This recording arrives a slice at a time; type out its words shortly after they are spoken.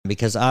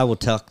because I will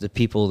tell the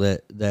people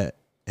that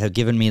have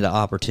given me the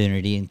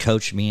opportunity and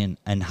coached me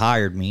and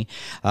hired me.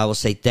 I will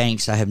say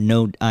thanks. I have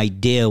no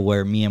idea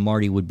where me and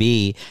Marty would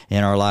be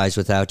in our lives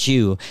without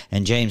you.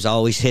 And James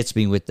always hits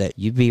me with that.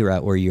 You'd be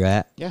right where you're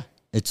at. Yeah.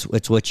 It's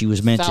what you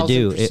was meant to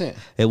do.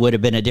 It would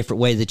have been a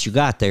different way that you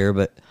got there,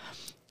 but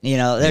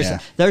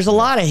there's a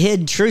lot of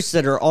hidden truths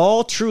that are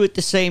all true at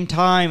the same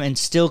time and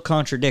still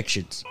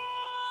contradictions.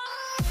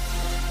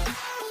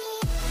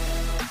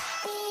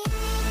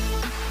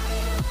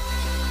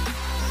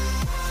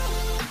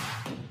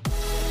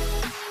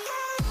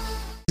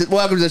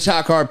 Welcome to the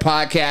Talk Hard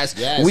Podcast.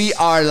 Yes. We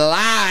are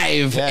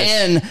live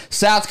in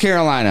South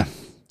Carolina.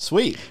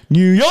 Sweet.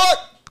 New York.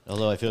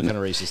 Although I feel kind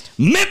of racist.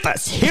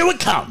 Memphis, here we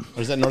come.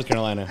 Or is that North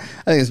Carolina?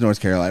 I think it's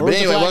North Carolina. But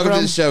anyway, welcome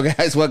to the show,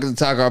 guys. Welcome to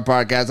the Talk Hard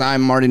Podcast.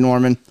 I'm Marty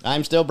Norman.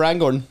 I'm still Brian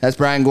Gordon. That's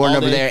Brian Gordon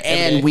All over day, there.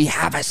 every And day. we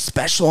have a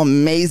special,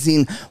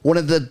 amazing, one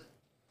of the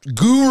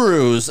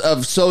gurus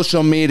of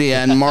social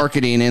media and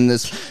marketing in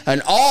this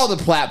and all the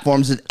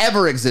platforms that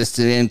ever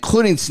existed,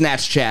 including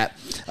Snapchat.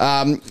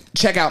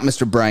 Check out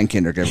Mr. Brian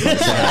Kendrick, everybody.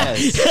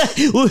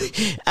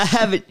 I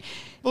haven't.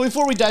 But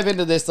before we dive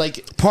into this,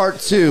 like Part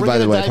two, by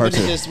the way, part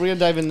two. We're gonna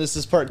dive into this.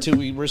 This is part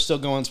two. We're still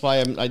going. That's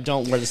why I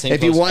don't wear the same.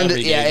 If you clothes wanted,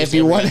 every day, if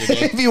you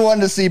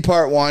wanted to see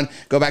part one,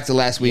 go back to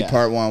last week. Yeah.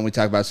 Part one, we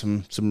talked about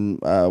some.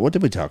 What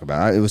did we talk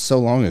about? It was so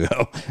long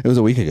ago. It was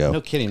a week ago.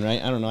 No kidding,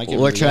 right? I don't know.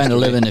 We're trying to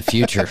live in the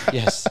future.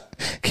 Yes.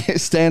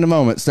 Stay in the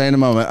moment. Stay in the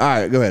moment. All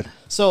right, go ahead.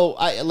 So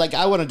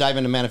I want to dive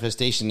into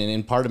manifestation,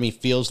 and part of me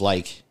feels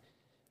like,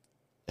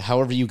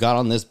 however you got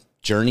on this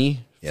journey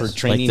for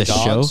training Like the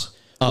dogs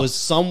show? was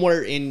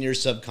somewhere in your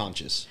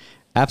subconscious.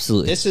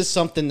 Absolutely. This is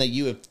something that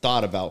you have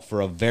thought about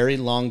for a very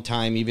long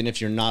time, even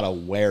if you're not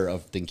aware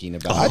of thinking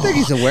about I it. think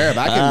he's aware of it.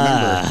 I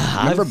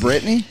can remember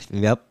Brittany?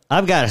 Yep.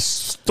 I've got a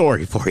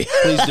story for you.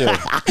 Please do.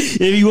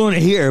 If you want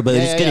to hear, but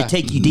it's going to yeah.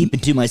 take you deep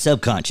into my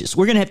subconscious.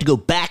 We're going to have to go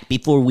back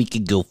before we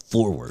can go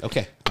forward.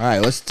 Okay. All right,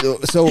 let's do.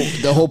 So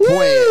the whole point,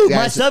 Woo, my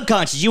guys.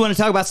 subconscious. You want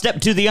to talk about step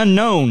to the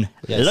unknown?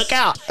 Yes. Look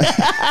out.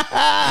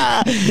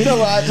 You know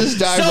what? Just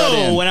dive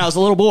right in. When I was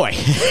a little boy,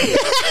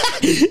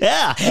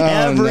 no.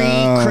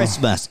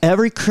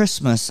 every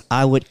Christmas,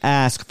 I would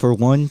ask for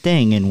one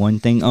thing and one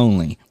thing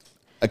only: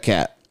 A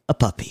cat. a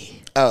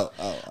puppy. Oh.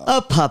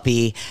 A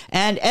puppy.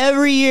 And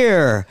every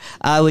year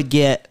I would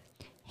get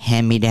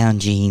hand-me-down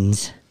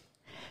jeans,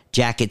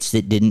 jackets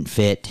that didn't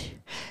fit.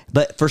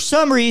 But for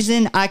some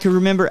reason, I can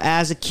remember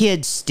as a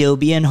kid still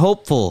being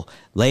hopeful,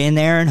 laying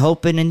there and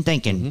hoping and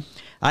thinking. Mm-hmm.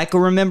 I can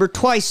remember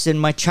twice in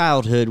my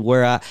childhood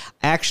where I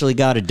actually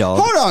got a dog.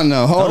 Hold on,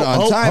 though. Hold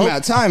on.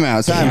 Time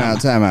out. Damn,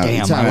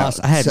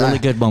 I had really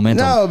good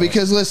momentum. No,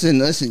 because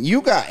listen.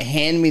 You got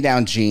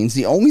hand-me-down jeans.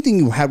 The only thing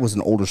you had was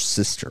an older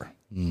sister.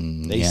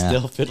 They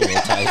still fit a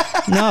little tight.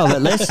 No,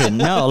 but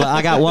listen,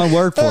 I got one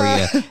word for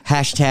you.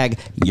 Hashtag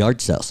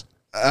yard sales.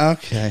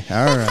 Okay.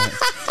 All right.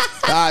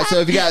 All right. So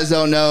if you guys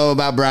don't know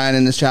about Brian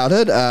and his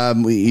childhood,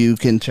 you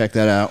can check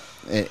that out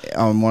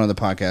on one of the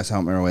podcasts. I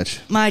don't remember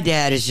which. My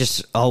dad is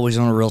just always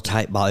on a real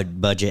tight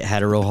budget.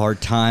 Had a real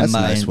hard time That's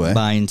a nice way.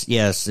 buying.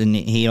 Yes, and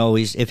he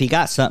always, if he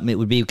got something, it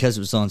would be because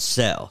it was on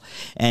sale.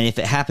 And if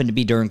it happened to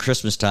be during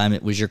Christmas time,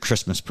 it was your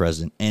Christmas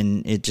present.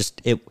 And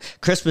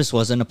Christmas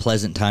wasn't a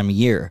pleasant time of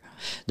year.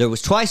 There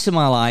was twice in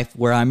my life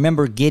where I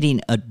remember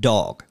getting a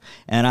dog,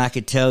 and I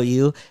could tell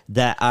you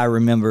that I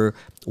remember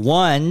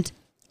one.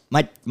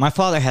 My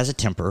father has a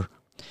temper.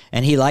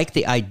 And he liked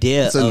the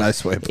idea. That's a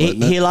nice way of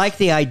putting it. He liked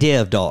the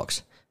idea of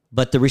dogs,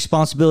 but the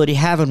responsibility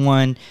having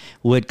one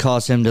would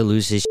cause him to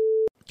lose his.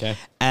 Okay.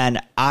 And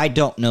I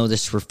don't know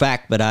this for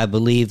fact, but I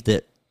believe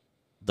that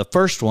the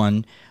first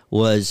one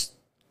was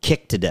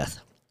kicked to death.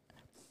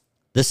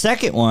 The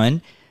second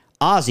one,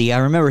 Ozzy, I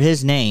remember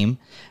his name.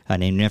 I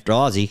named him after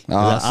Ozzy.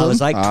 Awesome. I was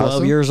like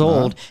 12 years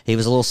old. He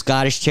was a little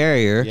Scottish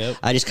Terrier. Yep.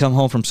 I just come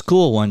home from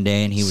school one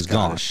day and he was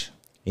Scottish. gone.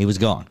 He was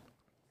gone.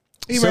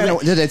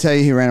 Did they tell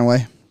you he ran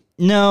away?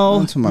 No,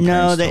 That's what my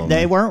parents told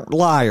they me. weren't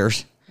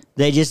liars.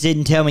 They just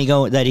didn't tell me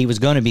that he was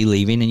going to be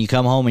leaving, and you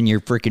come home and your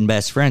freaking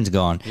best friend's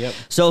gone. Yep.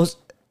 So,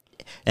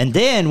 and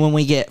then when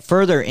we get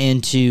further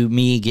into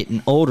me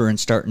getting older and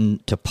starting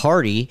to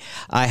party,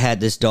 I had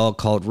this dog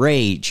called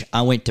Rage.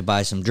 I went to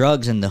buy some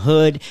drugs in the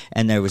hood,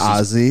 and there was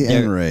Ozzy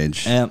and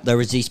Rage. There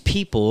was these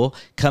people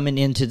coming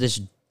into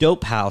this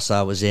dope house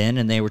I was in,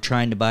 and they were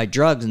trying to buy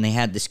drugs, and they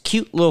had this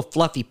cute little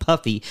fluffy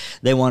puppy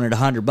they wanted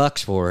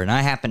 $100 for, and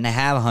I happened to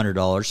have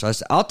 $100, so I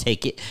said, I'll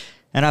take it.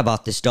 And I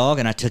bought this dog,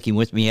 and I took him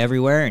with me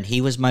everywhere, and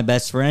he was my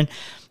best friend,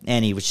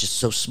 and he was just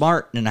so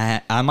smart, and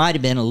I might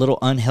have been a little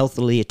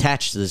unhealthily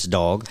attached to this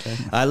dog. Okay.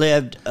 I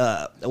lived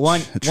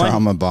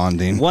trauma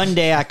bonding. One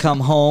day I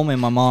come home,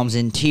 and my mom's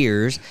in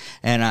tears,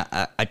 and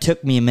I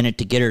took me a minute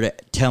to get her to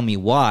tell me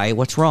why.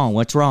 What's wrong?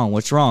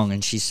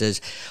 And she says,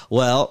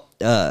 well,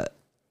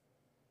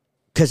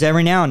 because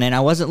every now and then I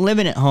wasn't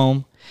living at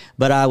home,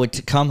 but I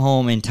would come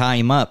home and tie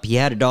him up. He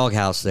had a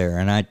doghouse there,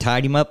 and I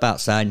tied him up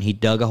outside, and he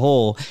dug a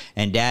hole,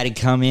 and Dad'd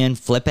come in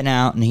flipping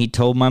out, and he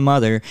told my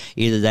mother,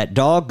 either that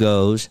dog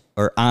goes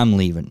or I'm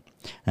leaving.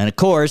 And, of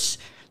course,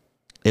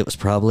 it was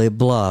probably a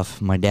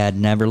bluff. My dad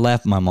never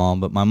left my mom,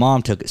 but my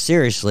mom took it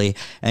seriously,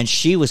 and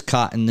she was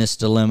caught in this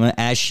dilemma,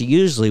 as she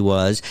usually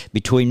was,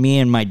 between me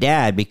and my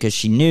dad, because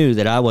she knew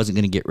that I wasn't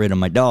going to get rid of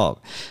my dog.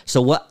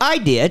 So what I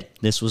did,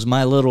 this was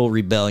my little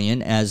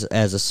rebellion as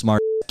a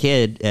smart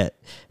kid at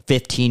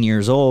 15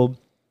 years old,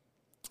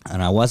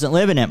 and I wasn't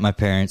living at my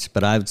parents',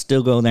 but I would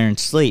still go there and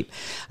sleep.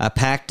 I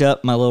packed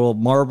up my little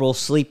marble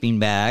sleeping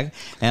bag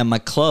and my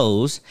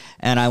clothes,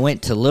 and I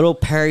went to Little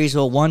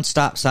Perrysville, one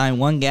stop sign,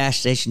 one gas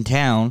station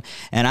town,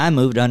 and I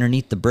moved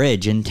underneath the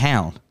bridge in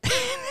town.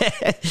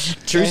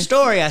 True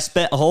story. I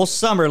spent a whole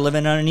summer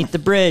living underneath the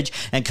bridge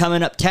and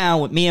coming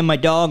uptown with me and my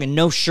dog and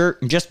no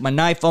shirt and just my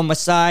knife on my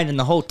side, and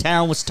the whole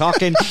town was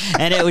talking.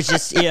 And it was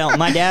just,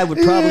 my dad would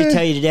probably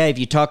tell you today, if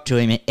you talked to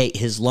him, and ate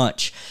his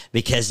lunch,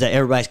 because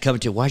everybody's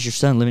coming to, why's your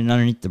son living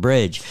underneath the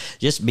bridge?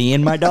 Just me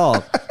and my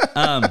dog.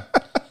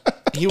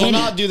 He will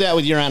not do that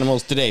with your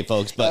animals today,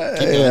 folks, but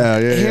keep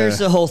going. Here's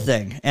the whole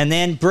thing. And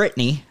then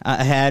Brittany,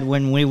 I had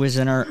when we was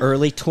in our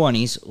early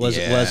 20s, was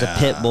a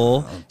pit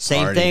bull.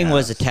 Same thing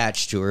was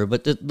attached to her.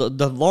 But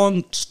the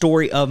long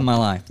story of my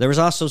life, there was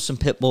also some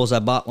pit bulls I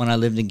bought when I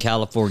lived in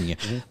California.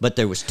 But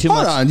there was too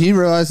much. Hold on. You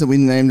realize that we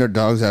named our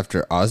dogs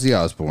after Ozzy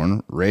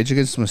Osbourne, Rage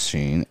Against the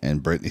Machine,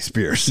 and Britney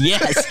Spears?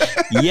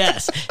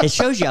 Yes. It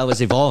shows you I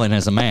was evolving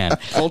as a man.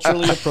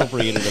 Culturally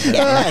appropriated.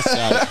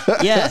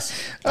 Yes.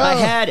 I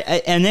had,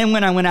 and then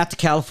when I went out to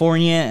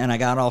California and I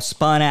got all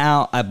spun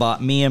out, I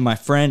bought me and my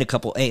friend a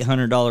couple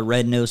 $800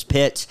 red-nosed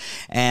pits,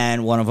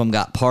 and one of them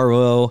got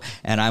parvo,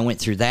 and I went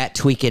through that,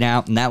 tweaking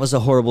out, and that was a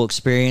horrible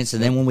experience.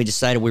 And then when we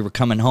decided we were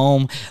coming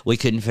home, we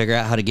couldn't figure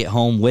out how to get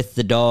home with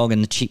the dog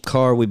and the cheap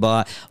car we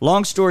bought.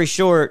 Long story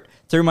short,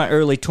 through my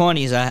early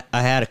 20s,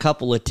 I had a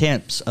couple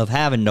attempts of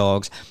having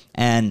dogs,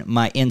 and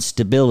my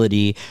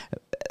instability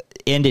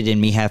ended in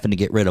me having to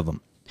get rid of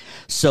them.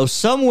 So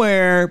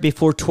somewhere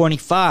before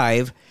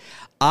 25,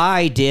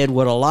 I did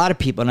what a lot of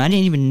people, and I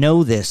didn't even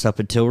know this up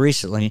until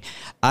recently,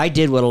 I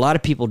did what a lot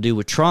of people do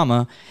with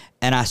trauma,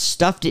 and I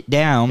stuffed it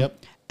down,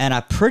 and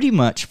I pretty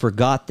much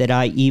forgot that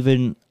I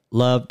even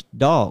loved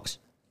dogs.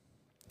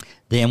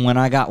 Then when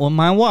I got with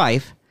my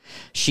wife,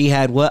 she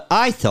had what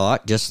I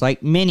thought, just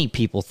like many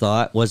people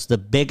thought, was the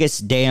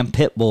biggest damn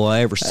pit bull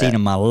I ever seen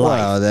in my life.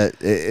 Wow,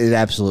 it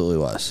absolutely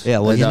was. Yeah,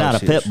 well, he's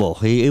not a pit bull.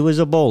 He was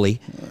a bully.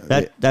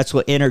 That's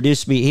what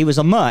introduced me. He was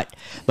a mutt,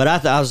 but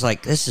I was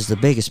like, this is the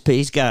biggest pit.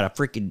 He's got a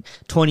freaking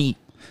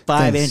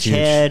 25-inch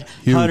head,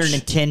 huge.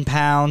 110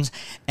 pounds,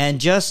 and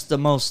just the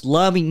most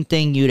loving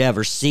thing you'd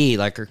ever see.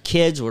 Like, her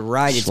kids would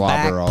ride its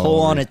back,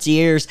 pull on its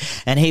ears,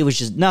 and he was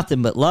just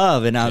nothing but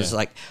love. And I was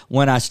like,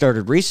 when I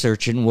started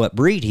researching what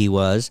breed he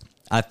was,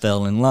 I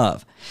fell in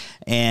love.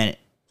 And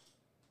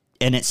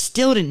it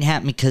still didn't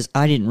happen because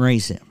I didn't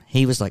raise him.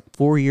 He was like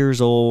 4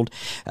 years old.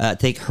 I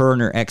think her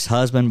and her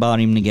ex-husband bought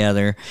him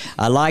together.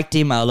 I liked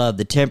him. I loved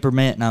the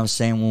temperament. And I was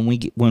saying,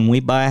 when we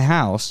buy a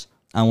house,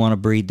 I want to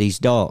breed these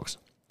dogs.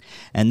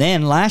 And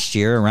then last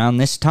year, around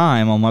this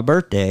time, on my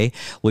birthday,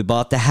 we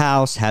bought the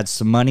house, had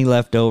some money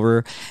left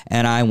over,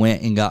 and I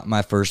went and got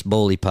my first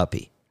bully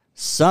puppy.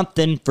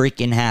 Something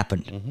freaking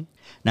happened. Mm-hmm.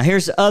 Now,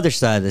 here's the other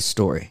side of this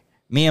story.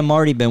 Me and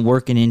Marty been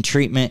working in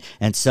treatment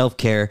and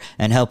self-care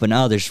and helping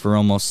others for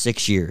almost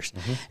 6 years.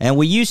 Mm-hmm. And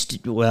we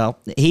used to, well,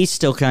 he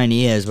still kind of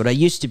is, but I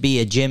used to be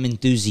a gym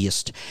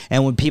enthusiast.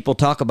 And when people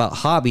talk about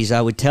hobbies,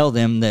 I would tell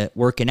them that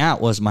working out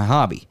was my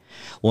hobby.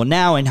 Well,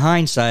 now in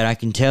hindsight, I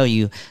can tell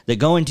you that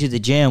going to the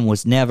gym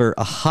was never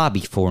a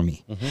hobby for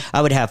me. Mm-hmm.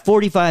 I would have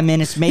 45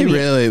 minutes, maybe. You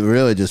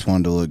really just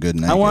wanted to look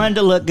good. I wanted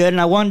to look good, and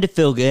I wanted to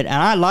feel good, and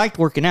I liked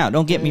working out.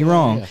 Don't get me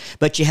wrong. Yeah.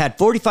 But you had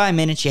 45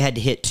 minutes. You had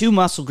to hit 2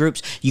 muscle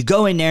groups. You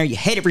go in there. You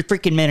hit every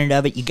freaking minute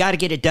of it. You got to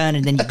get it done,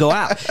 and then you go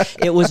out.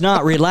 It was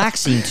not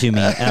relaxing to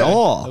me at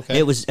all. Okay.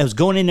 I was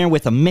going in there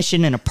with a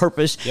mission and a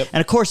purpose. Yep.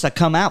 And, of course, I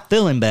come out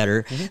feeling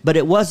better, but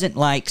it wasn't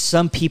like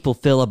some people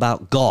feel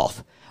about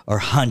golf or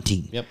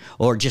hunting,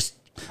 or just...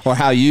 Or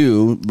how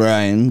you,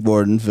 Brian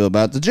Borden, feel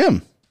about the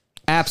gym.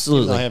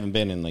 Absolutely. I haven't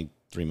been in like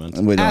 3 months.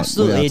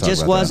 Absolutely. It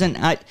just wasn't...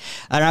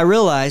 I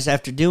realized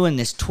after doing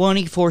this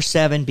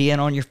 24/7, being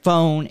on your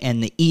phone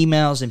and the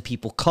emails and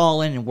people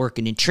calling and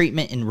working in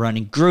treatment and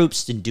running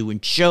groups and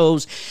doing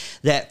shows,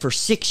 that for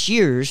 6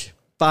 years,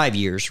 5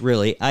 years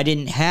really, I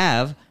didn't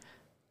have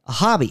a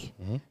hobby.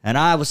 Mm-hmm. And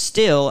I was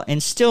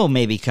still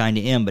maybe kind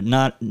of am,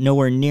 but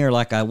nowhere near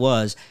like I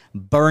was,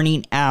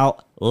 burning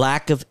out,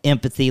 lack of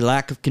empathy,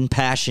 lack of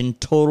compassion,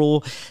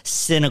 total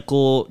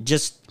cynical,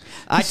 just...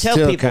 I tell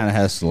people kind of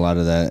has a lot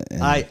of that.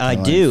 I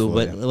do,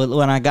 but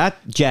when I got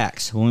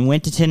Jax, when we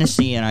went to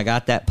Tennessee and I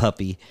got that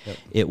puppy,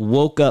 it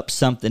woke up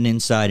something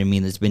inside of me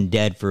that's been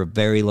dead for a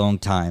very long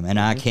time, and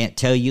I can't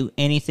tell you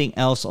anything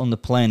else on the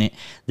planet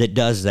that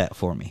does that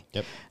for me.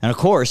 Yep. And of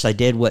course, I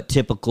did what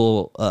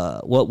typical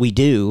what we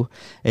do.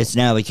 It's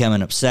now become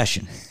an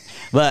obsession.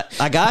 But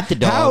I got the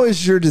dog. How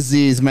has your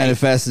disease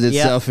manifested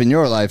itself in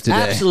your life today?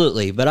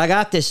 Absolutely. But I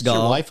got this dog.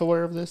 Is your wife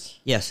aware of this?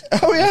 Yes.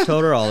 Oh, yeah. I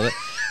told her all of it.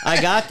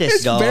 I got this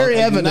it's dog. Very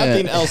evident.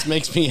 Nothing else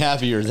makes me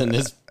happier than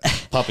this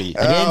puppy.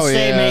 I didn't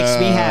say makes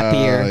me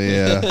happier.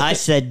 Yeah. I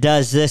said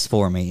does this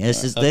for me.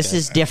 This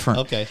is different.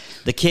 Okay.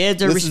 The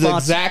kids are This is responsible.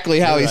 exactly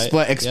how he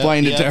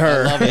explained it to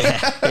her. I love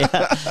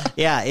it.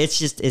 Yeah,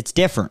 it's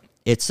different.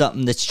 It's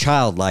something that's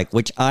childlike,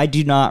 which I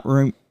do not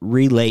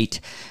relate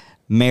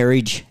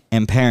marriage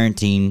and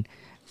parenting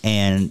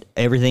and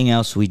everything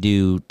else we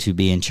do to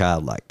being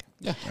childlike.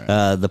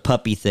 Yeah. The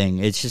puppy thing.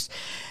 It's just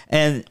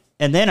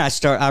and then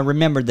I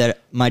remembered that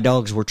my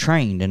dogs were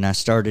trained, and I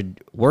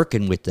started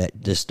working with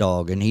this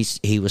dog, and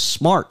he was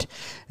smart,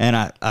 and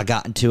I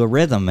got into a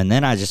rhythm, and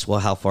then I just, well,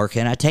 how far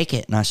can I take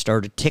it? And I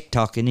started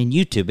TikToking and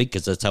YouTubing,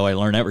 because that's how I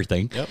learn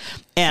everything. Yep.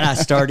 And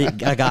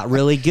I got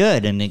really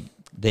good, and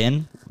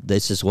then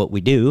this is what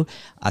we do.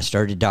 I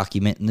started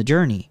documenting the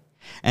journey,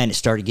 and it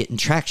started getting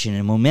traction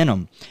and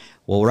momentum.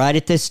 Well, right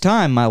at this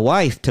time, my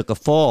wife took a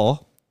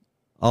fall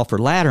off her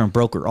ladder and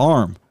broke her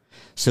arm.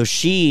 So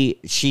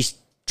she's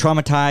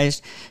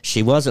traumatized.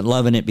 She wasn't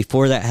loving it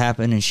before that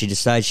happened, and she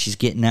decides she's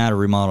getting out of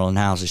remodeling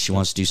houses. She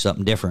wants to do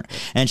something different.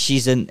 And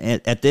she's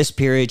at this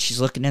period, she's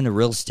looking into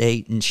real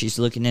estate, and she's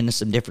looking into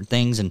some different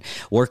things and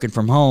working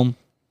from home.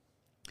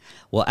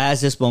 Well, as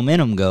this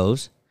momentum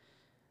goes,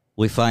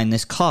 we find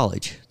this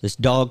college, this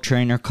dog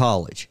trainer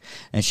college,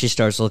 and she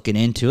starts looking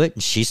into it,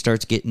 and she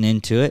starts getting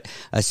into it.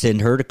 I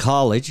send her to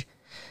college.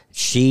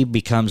 She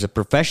becomes a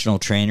professional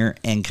trainer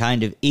and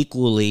kind of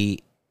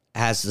equally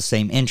has the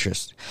same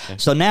interest. Okay.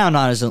 So now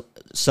not as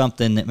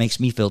something that makes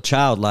me feel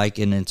childlike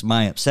and it's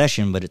my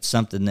obsession, but it's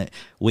something that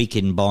we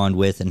can bond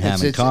with and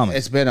have in common.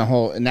 It's been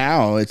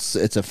now it's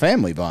a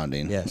family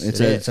bonding. Yes,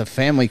 it's a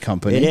family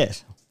company. It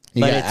is.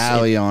 You got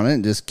Allie on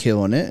it, just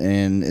killing it,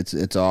 and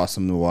it's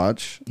awesome to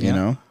watch, you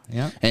know?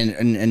 Yeah.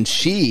 And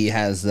she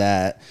has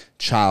that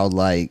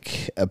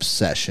childlike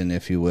obsession,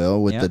 if you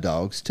will, with the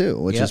dogs too,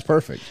 which is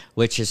perfect.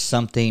 Which is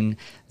something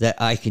that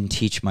I can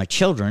teach my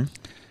children,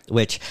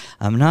 which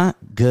I'm not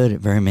good at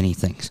very many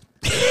things.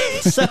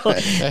 So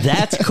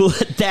that's cool.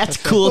 That's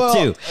cool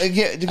too. To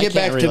get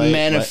back to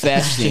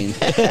manifesting,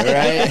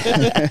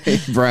 right?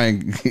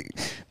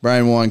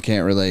 Brian 1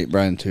 can't relate.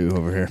 Brian 2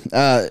 over here.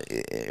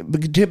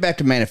 But to get back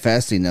to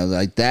manifesting though,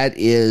 like that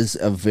is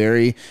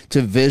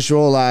to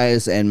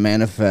visualize and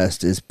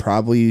manifest is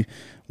probably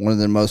one of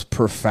the most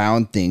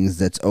profound things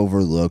that's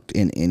overlooked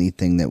in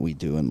anything that we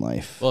do in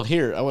life. Well,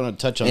 here I want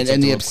to touch on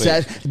and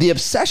the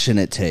obsession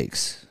it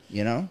takes,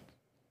 you know.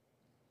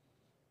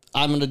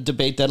 I'm going to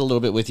debate that a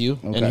little bit with you,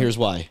 and here's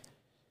why.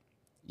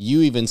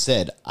 You even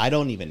said, I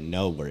don't even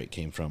know where it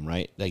came from,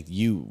 right? Like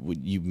you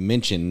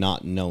mentioned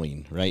not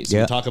knowing, right?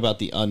 So we talk about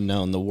the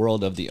unknown, the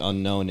world of the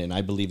unknown, and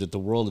I believe that the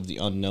world of the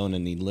unknown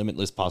and the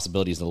limitless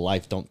possibilities of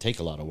life don't take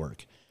a lot of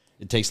work.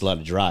 It takes a lot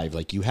of drive.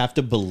 Like you have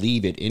to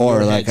believe it in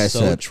your head. So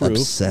said, true.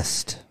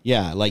 Obsessed.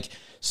 Yeah, like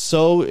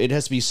so it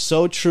has to be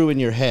so true in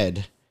your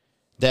head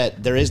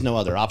that there is no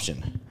other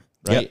option,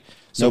 right? Yep.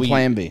 So no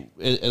plan B.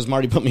 As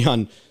Marty put me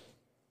on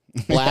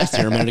blast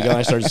here a minute ago,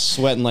 I started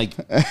sweating like,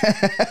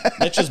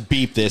 let's just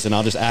beep this and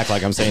I'll just act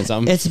like I'm saying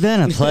something. It's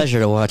been a pleasure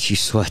to watch you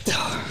sweat,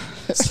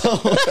 though. So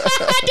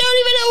I don't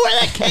even know where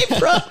that came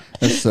from.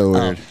 That's so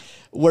weird.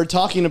 We're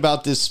talking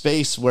about this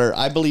space where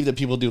I believe that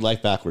people do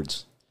life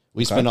backwards.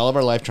 We spend all of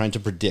our life trying to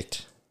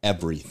predict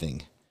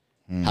everything.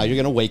 How you're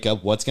going to wake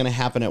up, what's going to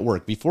happen at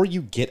work. Before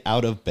you get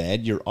out of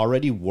bed, you're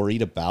already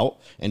worried about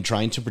and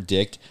trying to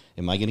predict,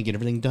 am I going to get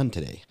everything done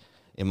today?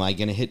 Am I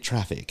going to hit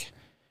traffic?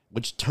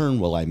 Which turn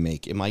will I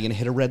make? Am I going to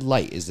hit a red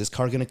light? Is this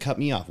car going to cut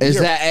me off? Is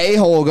that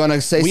a-hole going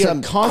to say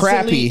something crappy? We are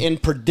constantly in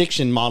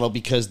prediction model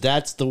because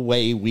that's the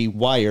way we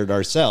wired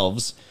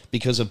ourselves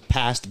because of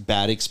past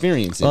bad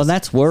experiences. Well,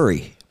 that's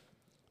worry.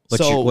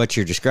 What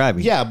you're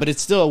describing. Yeah, but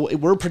it's still,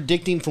 we're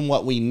predicting from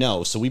what we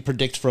know. So we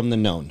predict from the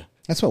known.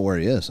 That's what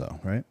worry is, though,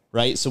 right?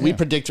 Right? So we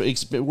predict,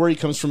 worry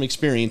comes from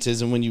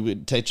experiences, and when you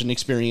attach an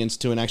experience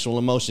to an actual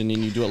emotion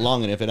and you do it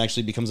long enough, it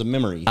actually becomes a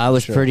memory. I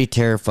was pretty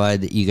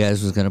terrified that you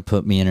guys was going to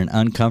put me in an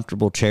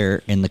uncomfortable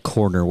chair in the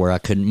corner where I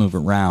couldn't move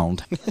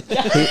around.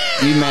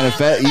 You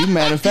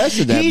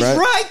manifested that, He's bro.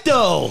 right,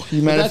 though.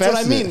 You manifested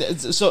That's what I mean.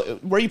 So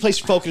where you place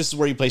focus is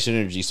where you place your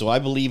energy. So I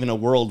believe in a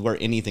world where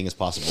anything is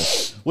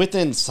possible.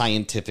 Within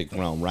scientific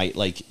realm, right?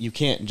 Like, you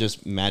can't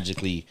just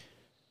magically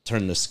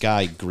turn the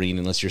sky green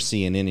unless you're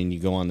CNN and you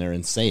go on there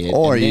and say it.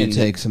 Or you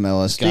take some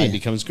LSD. The sky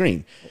becomes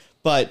green.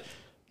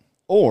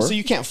 So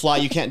you can't fly,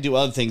 you can't do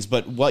other things,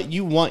 but what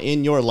you want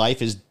in your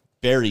life is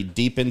buried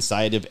deep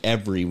inside of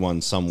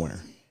everyone somewhere.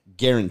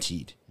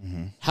 Guaranteed.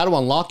 Mm-hmm. How to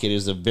unlock it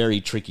is a very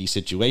tricky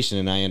situation,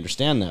 and I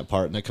understand that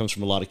part, and that comes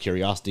from a lot of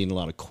curiosity and a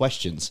lot of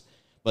questions.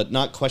 But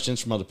not questions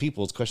from other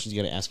people, it's questions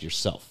you got to ask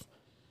yourself.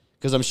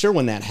 Because I'm sure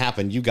when that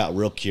happened, you got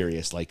real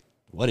curious, like,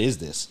 what is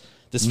this?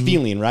 This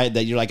feeling, right?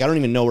 That you're like, I don't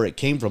even know where it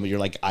came from. But you're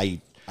like, I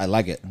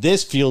like it.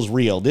 This feels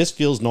real. This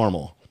feels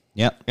normal.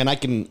 Yep. And I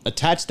can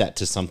attach that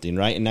to something,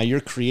 right? And now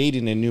you're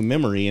creating a new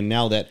memory. And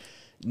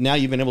now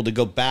you've been able to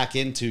go back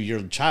into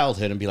your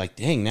childhood and be like,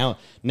 dang, now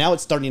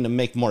it's starting to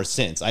make more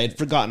sense. I had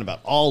forgotten about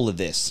all of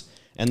this.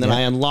 And then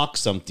I unlocked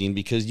something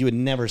because you would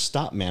never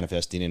stop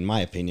manifesting, in my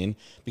opinion,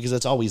 because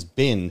it's always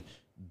been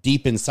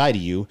deep inside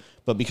of you,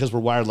 but because we're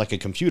wired like a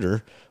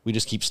computer, we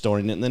just keep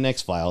storing it in the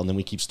next file, and then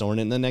we keep storing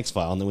it in the next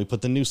file, and then we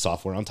put the new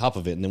software on top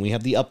of it, and then we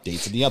have the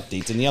updates and the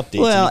updates and the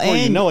updates. Well, and before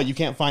you know it, you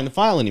can't find the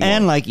file anymore.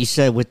 And like you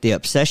said, with the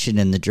obsession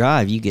and the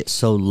drive, you get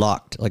so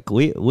locked. Like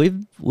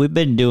we've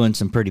been doing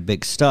some pretty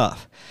big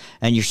stuff,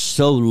 and you're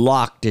so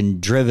locked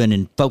and driven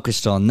and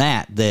focused on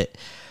that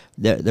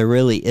there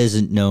really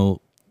isn't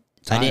no.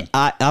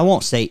 I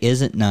won't say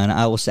isn't none.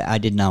 I will say I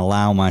did not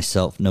allow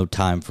myself no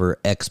time for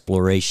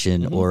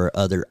exploration or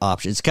other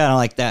options. It's kind of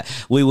like that.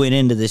 We went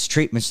into this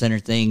treatment center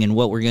thing and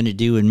what we're going to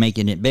do and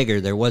making it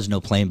bigger. There was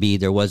no plan B.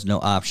 There was no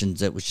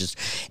options. It was just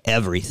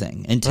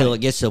everything until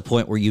it gets to a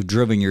point where you've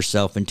driven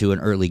yourself into an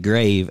early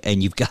grave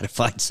and you've got to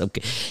find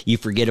you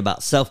forget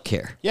about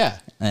self-care. Yeah,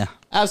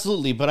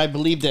 absolutely. But I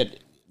believe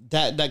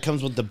that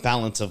comes with the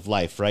balance of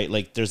life, right?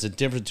 Like there's a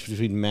difference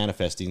between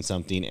manifesting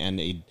something and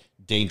a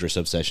dangerous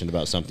obsession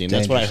about something. And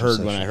that's what I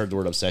heard when I heard the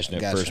word obsession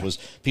at first, was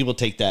people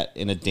take that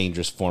in a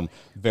dangerous form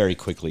very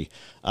quickly.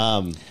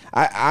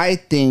 I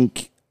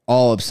think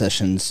all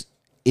obsessions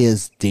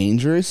is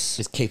dangerous.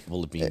 It's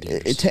capable of being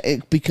dangerous.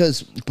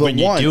 Because when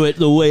you do it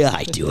the way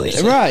I do it.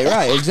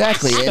 Right,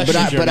 exactly.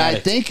 but I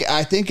think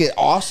it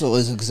also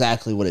is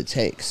exactly what it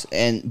takes.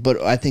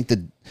 But I think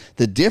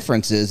the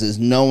difference is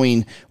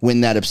knowing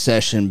when that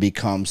obsession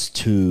becomes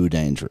too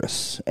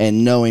dangerous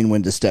and knowing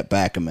when to step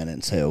back a minute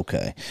and say,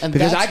 okay. And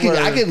because I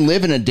can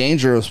live in a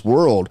dangerous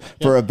world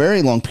for a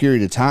very long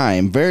period of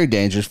time, very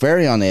dangerous,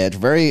 very on edge,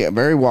 very,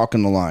 very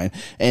walking the line.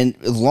 And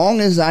as long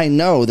as I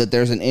know that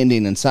there's an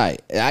ending in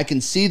sight, I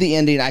can see the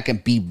ending. I can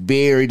be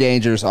very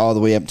dangerous all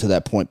the way up to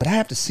that point, but I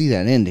have to see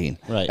that ending.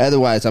 Right.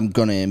 Otherwise I'm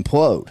going to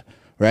implode.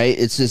 Right,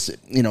 it's just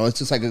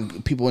like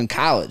people in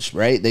college,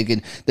 right?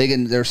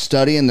 They're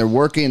studying, they're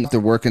working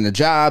a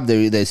job,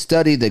 they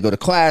study, they go to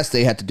class,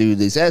 they have to do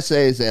these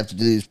essays, they have to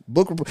do these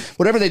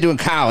whatever they do in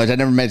college. I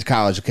never made it to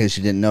college, in case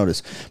you didn't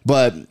notice,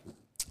 but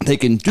they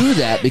can do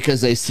that because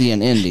they see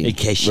an ending. In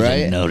case you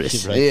didn't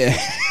notice, right? Yeah.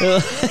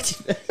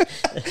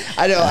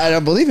 I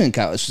don't believe in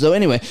college, so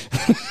anyway.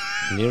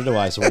 Neither do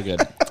I, so we're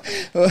good.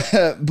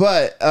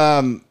 But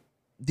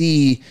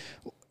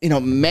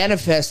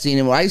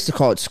manifesting, and I used to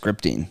call it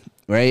scripting.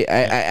 Right,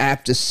 I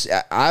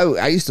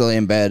used to lay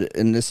in bed,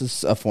 and this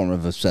is a form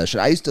of obsession.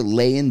 I used to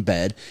lay in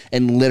bed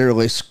and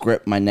literally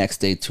script my next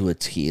day to a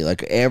T,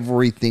 like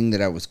everything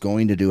that I was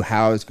going to do,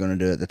 how I was going to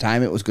do it, the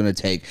time it was going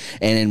to take,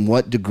 and in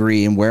what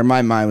degree, and where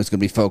my mind was going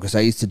to be focused.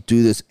 I used to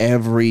do this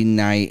every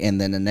night, and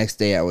then the next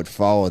day I would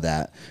follow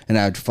that, and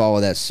I would follow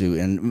that suit,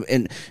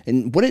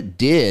 and what it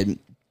did,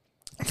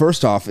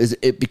 first off, is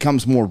it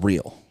becomes more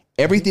real.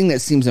 Everything that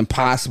seems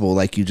impossible,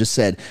 like you just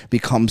said,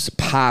 becomes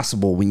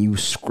possible when you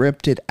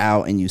script it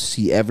out and you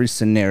see every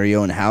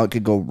scenario and how it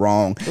could go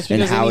wrong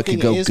and how it could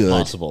go good.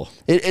 Possible.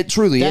 It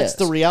truly is. That's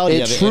the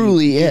reality of it. It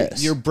truly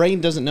is. Your brain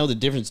doesn't know the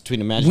difference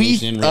between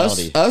imagination and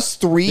reality. Us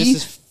three. This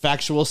is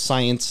factual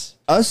science.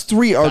 Us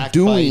three are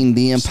doing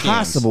the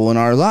impossible in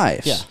our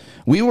lives. Yeah.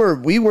 We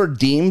were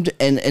deemed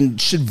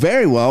and should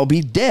very well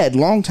be dead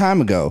long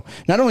time ago.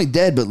 Not only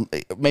dead,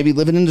 but maybe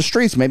living in the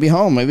streets, maybe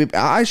home. Maybe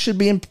I should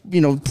be in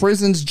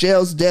prisons,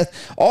 jails,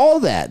 death, all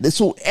that.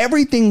 So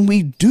everything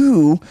we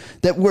do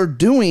that we're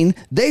doing,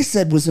 they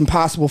said was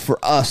impossible for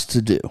us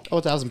to do.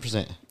 Oh,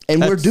 1,000%.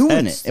 And we're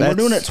doing it. And we're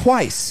doing it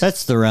twice.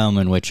 That's the realm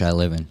in which I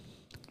live in.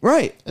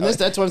 Right. And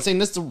that's what I'm saying.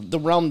 That's the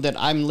realm that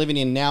I'm living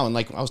in now. And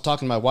like I was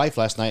talking to my wife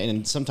last night,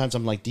 and sometimes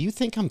I'm like, do you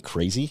think I'm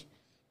crazy?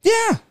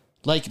 Yeah.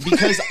 Like,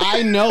 because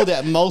I know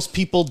that most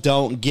people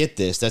don't get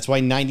this. That's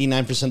why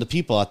 99% of the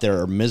people out there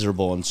are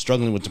miserable and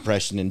struggling with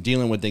depression and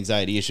dealing with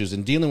anxiety issues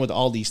and dealing with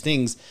all these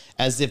things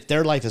as if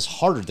their life is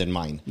harder than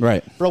mine.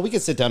 Right. Bro, we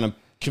could sit down and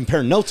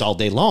compare notes all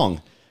day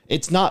long.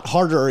 It's not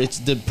harder. It's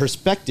the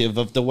perspective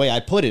of the way I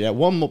put it. At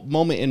one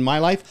moment in my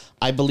life,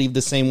 I believed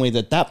the same way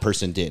that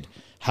person did.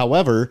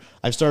 However,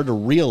 I've started to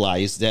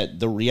realize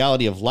that the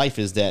reality of life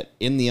is that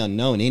in the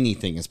unknown,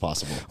 anything is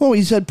possible. Well,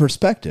 you said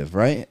perspective,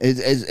 right?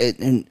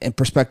 And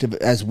perspective,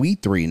 as we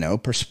three know,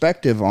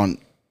 perspective on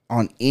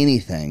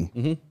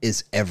anything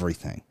is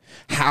everything.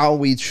 How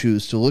we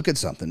choose to look at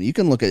something. You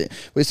can look at it.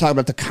 We was talking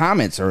about the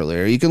comments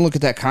earlier. You can look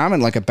at that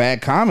comment like a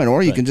bad comment,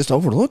 or you can just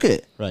overlook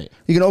it. Right.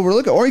 You can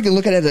overlook it, or you can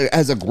look at it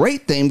as a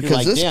great thing because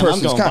like, this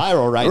person's I'm going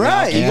viral right now.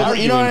 Right.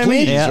 You know what I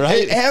mean? Yeah.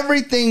 Right.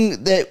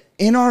 Everything that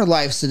in our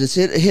lives that has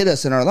hit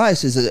us in our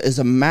lives is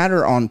a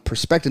matter on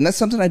perspective. And that's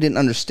something I didn't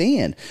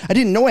understand. I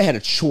didn't know I had a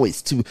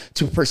choice to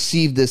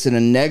perceive this in a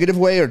negative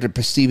way or to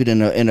perceive it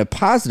in a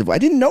positive way. I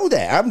didn't know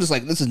that. I'm just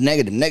like, this is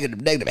negative,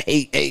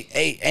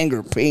 hate,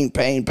 anger,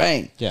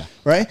 pain. Yeah.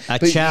 Right.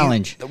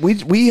 Challenge.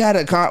 We had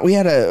a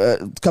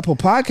couple of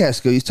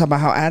podcasts ago. You talk about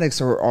how addicts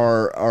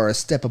are a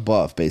step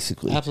above,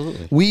 basically.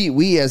 Absolutely.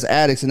 We as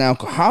addicts and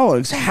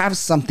alcoholics have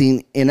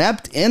something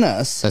inept in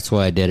us. That's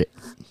why I did it.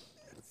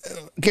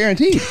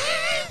 Guaranteed.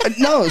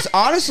 No, it's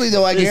honestly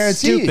though. I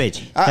guarantee.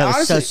 Stupid. That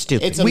was so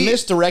stupid. It's a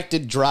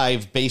misdirected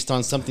drive based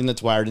on something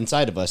that's wired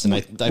inside of us, and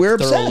I We're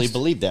thoroughly obsessed.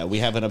 believe that. We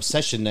have an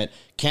obsession that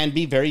can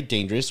be very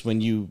dangerous when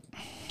you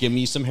give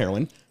me some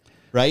heroin,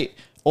 right?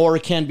 or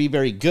it can be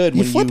very good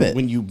You flip it.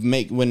 when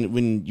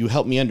you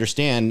help me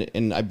understand.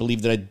 And I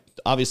believe that I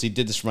obviously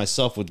did this for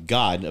myself with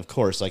God, of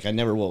course. Like, I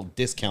never will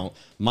discount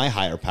my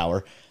higher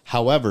power.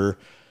 However,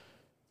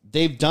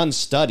 they've done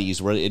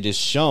studies where it is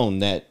shown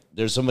that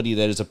there's somebody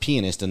that is a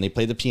pianist and they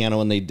play the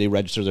piano and they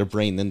register their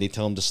brain. Then they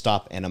tell them to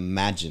stop and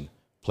imagine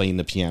playing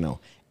the piano.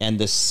 And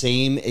the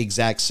same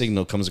exact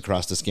signal comes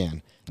across the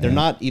scan. They're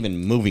not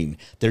even moving.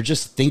 They're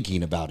just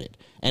thinking about it.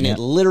 And it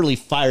literally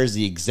fires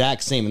the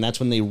exact same. And that's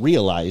when they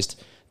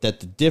realized that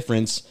the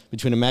difference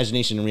between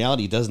imagination and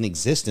reality doesn't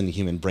exist in the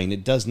human brain.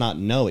 It does not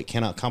know. It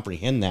cannot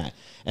comprehend that.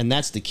 And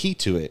that's the key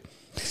to it.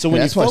 So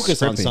when you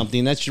focus on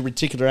something, that's your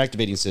reticular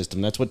activating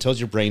system. That's what tells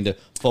your brain to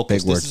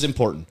focus. This is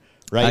important,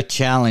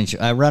 right?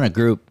 I run a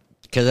group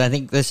because I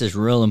think this is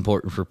real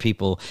important for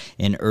people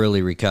in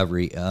early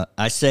recovery.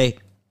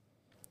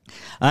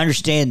 I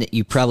understand that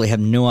you probably have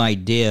no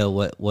idea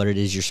what it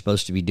is you're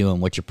supposed to be doing,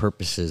 what your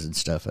purpose is and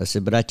stuff. I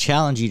said, but I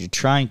challenge you to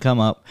try and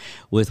come up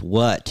with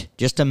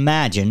just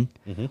imagine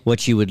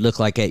what you would look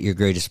like at your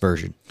greatest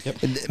version.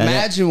 Yep.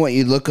 Imagine what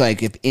you'd look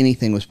like if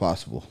anything was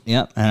possible.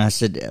 Yep. And I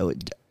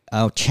said,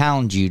 I'll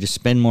challenge you to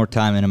spend more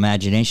time in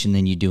imagination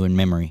than you do in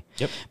memory.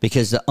 Yep.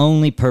 Because the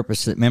only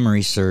purpose that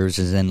memory serves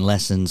is in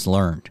lessons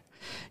learned.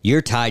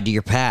 You're tied to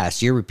your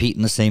past. You're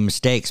repeating the same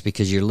mistakes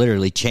because you're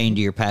literally chained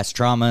to your past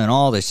trauma and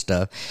all this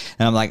stuff.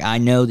 And I'm like, I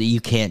know that you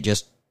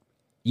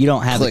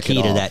don't have the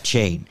key to that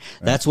chain.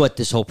 Right. That's what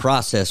this whole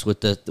process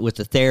with the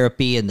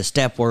therapy and the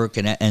step work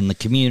and the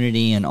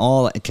community and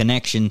all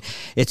connection,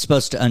 it's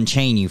supposed to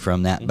unchain you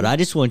from that. But I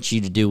just want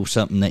you to do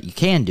something that you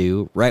can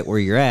do right where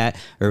you're at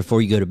or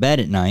before you go to bed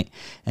at night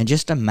and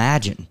just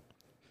imagine.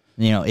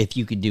 If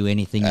you could do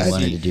anything you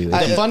wanted to do.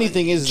 The funny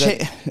thing is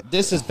that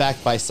this is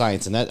backed by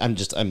science, and that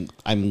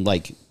I'm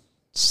like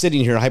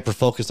sitting here hyper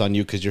focused on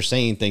you because you're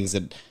saying things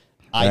that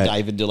I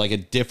dive into like a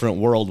different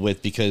world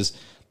with, because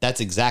that's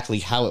exactly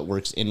how it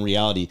works in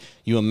reality.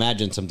 You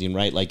imagine something,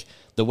 right? Like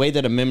the way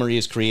that a memory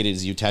is created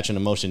is you attach an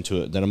emotion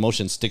to it. That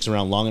emotion sticks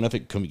around long enough,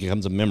 it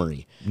becomes a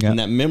memory, and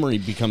that memory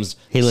becomes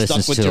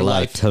stuck with your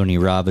life. Tony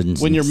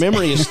Robbins. When your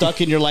memory is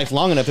stuck in your life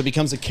long enough, it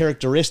becomes a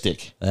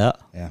characteristic. Yeah.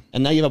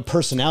 And now you have a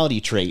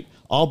personality trait,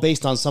 all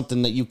based on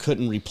something that you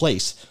couldn't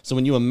replace. So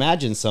when you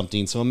imagine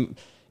something,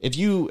 if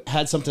you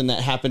had something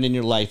that happened in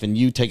your life and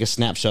you take a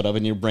snapshot of it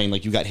in your brain,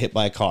 like you got hit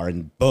by a car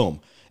and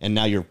boom, and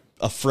now you're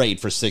afraid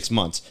for 6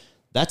 months,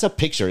 that's a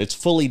picture. It's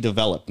fully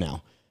developed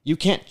now. You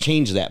can't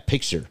change that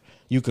picture.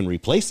 You can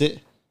replace it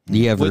with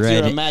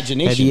your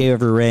imagination. Have you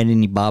ever read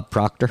any Bob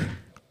Proctor?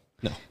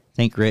 No.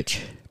 Think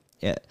Rich.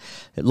 Yeah.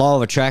 Law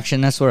of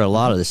attraction, that's where a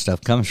lot of this stuff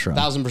comes from.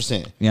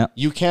 1,000%. Yeah.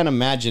 You can't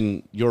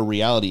imagine your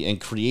reality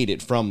and create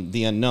it from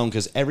the unknown,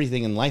 because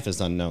everything in life is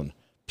unknown,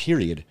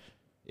 period.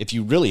 If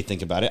you really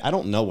think about it, I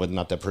don't know whether or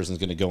not that person's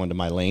going to go into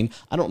my lane.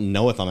 I don't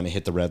know if I'm going to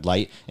hit the red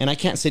light. And I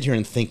can't sit here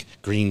and think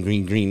green,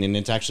 green, green, and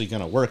it's actually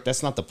going to work.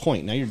 That's not the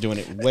point. Now you're doing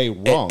it way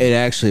wrong. It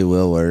actually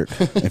will work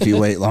if you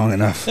wait long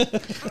enough.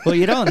 Well,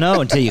 you don't know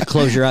until you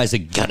close your eyes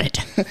and gun it.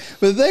 But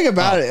the thing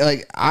about it,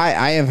 like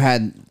I have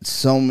had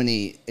so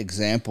many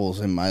examples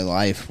in my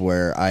life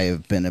where I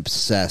have been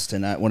obsessed.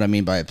 And what I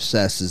mean by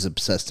obsessed is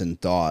obsessed in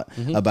thought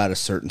about a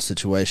certain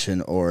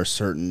situation or a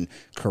certain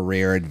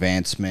career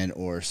advancement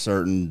or a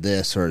certain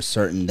this or a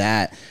certain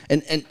that.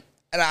 And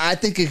I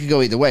think it could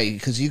go either way,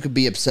 because you could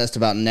be obsessed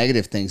about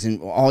negative things, and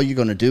all you're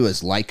going to do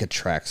is like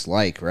attracts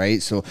like,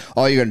 right? So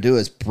all you're going to do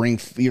is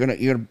you're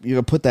going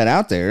to put that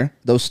out there.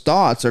 Those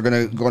thoughts are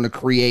going to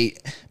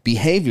create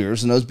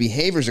behaviors, and those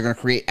behaviors are going to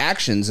create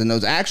actions, and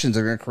those actions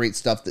are going to create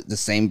stuff that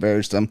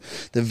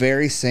the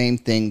very same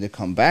thing to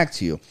come back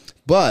to you.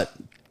 But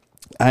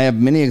I have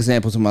many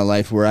examples in my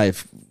life where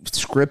I've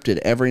scripted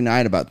every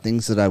night about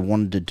things that I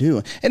wanted to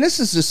do. And this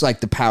is just like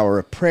the power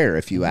of prayer,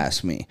 if you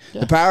ask me.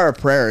 Yeah. The power of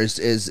prayer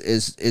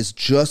is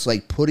just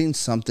like putting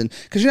something,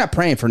 because you're not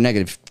praying for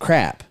negative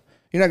crap.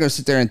 You're not going to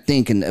sit there and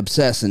think and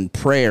obsess and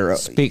prayer.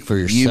 Speak for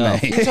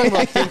yourself. You're talking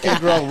about Think and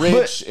Grow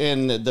Rich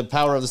and the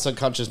power of the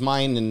subconscious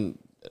mind, and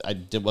I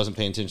wasn't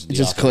paying attention to the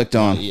just clicked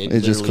on.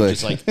 It just clicked.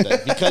 Just like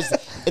that, because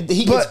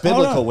he gets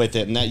biblical with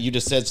it, and that you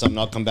just said something.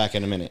 I'll come back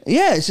in a minute.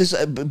 Yeah, it's just,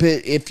 but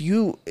if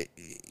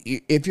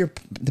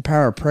the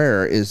power of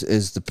prayer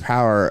is the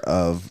power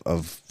of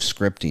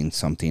scripting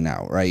something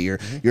out, right?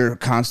 You're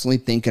constantly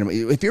thinking about,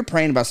 if you're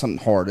praying about something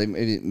hard,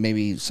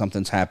 maybe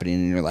something's happening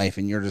in your life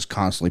and you're just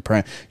constantly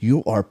praying,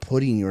 you are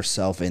putting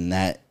yourself in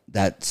that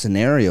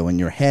scenario in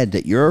your head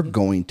that you're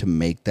going to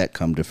make that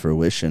come to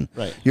fruition.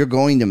 Right. You're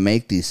going to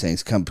make these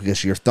things come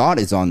because your thought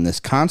is on this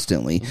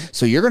constantly.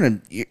 So you're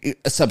going to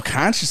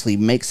subconsciously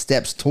make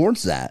steps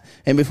towards that.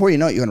 And before you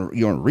know it, you're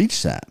going to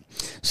reach that.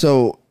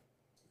 So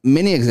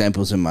many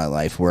examples in my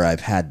life where I've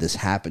had this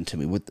happen to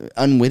me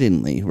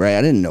unwittingly, right?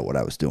 I didn't know what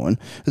I was doing.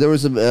 There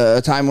was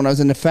a time when I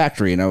was in a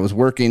factory and I was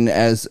working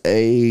as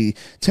a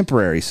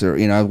temporary,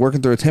 I was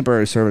working through a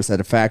temporary service at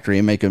a factory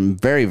and making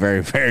very,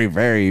 very, very,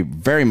 very,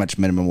 very much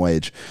minimum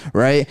wage,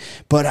 right?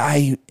 But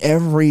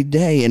every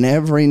day and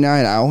every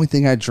night, the only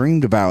thing I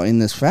dreamed about in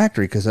this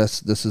factory, because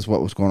this is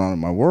what was going on in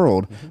my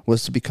world,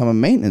 was to become a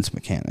maintenance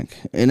mechanic.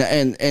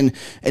 And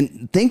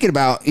thinking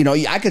about,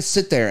 I could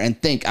sit there and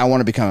think I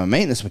want to become a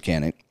maintenance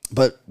mechanic.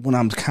 But when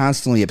I'm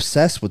constantly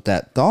obsessed with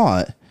that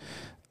thought,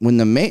 when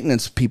the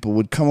maintenance people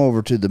would come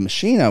over to the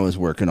machine I was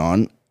working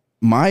on,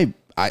 I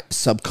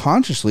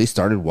subconsciously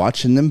started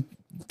watching them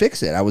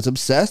fix it. I was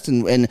obsessed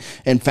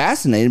and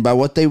fascinated by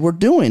what they were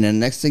doing. And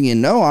next thing you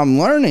know, I'm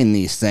learning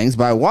these things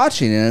by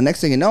watching. And the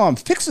next thing you know, I'm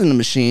fixing the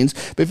machines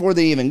before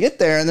they even get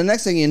there. And the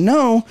next thing you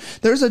know,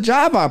 there's a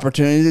job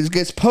opportunity that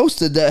gets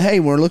posted that, hey,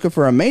 we're looking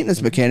for a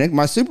maintenance mechanic.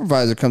 My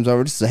supervisor comes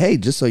over to say, hey,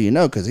 just so you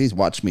know, because he's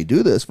watched me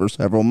do this for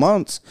several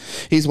months.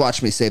 He's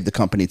watched me save the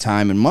company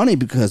time and money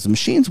because the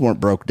machines weren't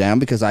broke down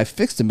because I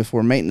fixed them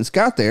before maintenance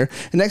got there.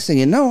 And next thing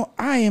you know,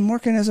 I am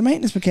working as a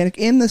maintenance mechanic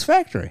in this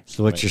factory.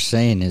 So what you're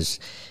saying is,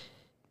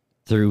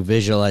 through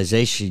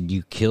visualization,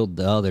 you killed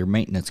the other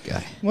maintenance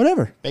guy.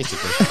 Whatever.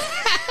 Basically.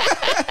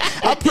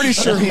 I'm pretty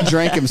sure he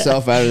drank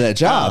himself out of that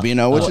job, which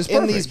is perfect.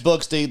 In these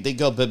books, they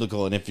go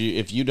biblical. And if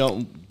you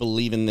don't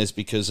believe in this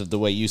because of the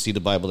way you see the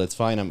Bible, that's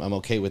fine. I'm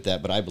okay with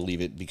that. But I believe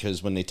it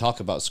because when they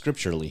talk about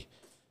scripturally,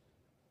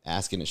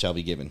 ask and it shall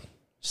be given.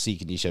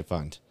 Seek and ye shall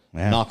find.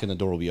 Yeah. Knock and the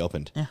door will be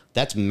opened. Yeah.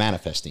 That's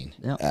manifesting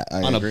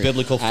on agree. A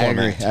biblical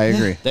format. I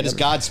agree. That is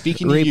God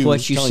speaking to you,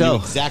 what you telling sow. You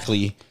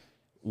exactly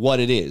what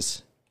it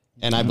is.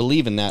 And I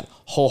believe in that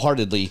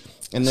wholeheartedly.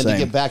 And then to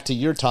get back to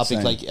your topic,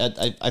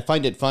 I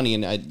find it funny,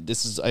 and I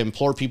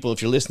implore people,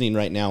 if you're listening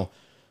right now,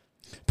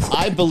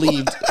 I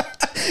believed.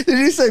 Did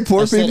you say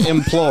poor people? I said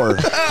implore.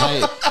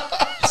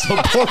 So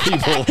poor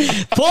people.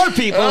 Poor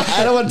people.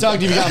 I don't want to talk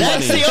to you if you got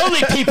money. That's the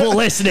only people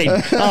listening.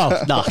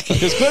 Oh, no.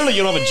 Because clearly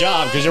you don't have a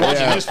job because you're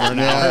watching this for an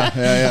hour.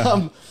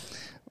 Yeah.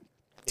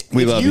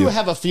 We love you. If you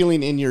have a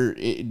feeling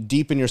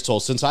deep in your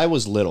soul, since I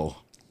was little,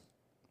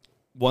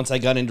 once I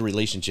got into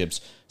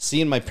relationships,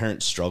 seeing my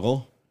parents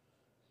struggle,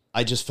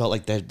 I just felt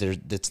like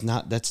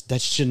that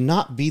should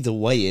not be the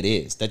way it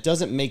is. That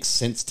doesn't make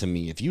sense to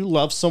me. If you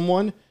love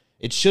someone,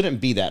 it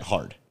shouldn't be that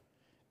hard.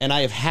 And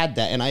I have had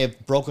that, and I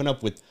have broken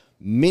up with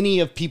many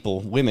of people,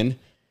 women,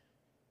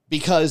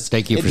 because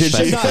thank you for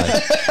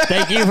specifying.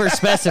 Thank you for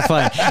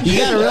specifying. You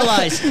got to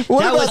realize that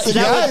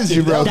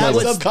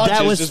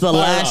was the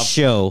last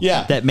show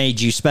that made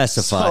you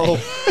specify.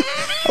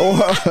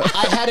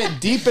 I had it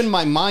deep in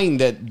my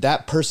mind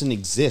that person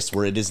exists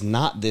where it is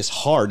not this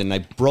hard, and I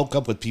broke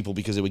up with people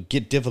because it would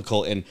get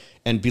difficult and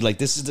be like,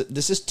 this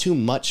is too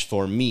much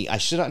for me. I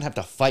shouldn't have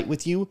to fight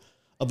with you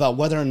about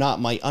whether or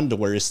not my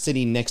underwear is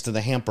sitting next to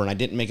the hamper and I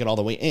didn't make it all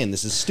the way in.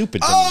 This is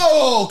stupid to me.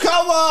 Oh,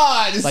 come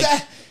on.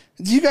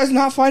 Do you guys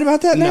not fight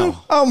about that now? No.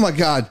 Oh, my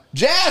God.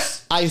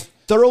 Jess! I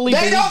thoroughly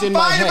believed in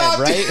my head,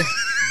 right?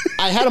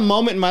 I had a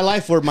moment in my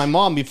life where my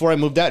mom, before I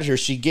moved out here,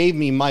 she gave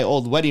me my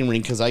old wedding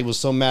ring because I was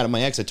so mad at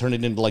my ex. I turned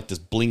it into like this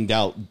blinged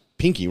out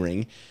pinky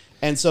ring.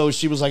 And so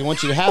she was like, I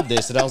want you to have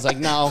this. And I was like,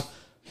 no.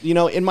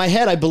 In my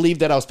head, I believed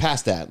that I was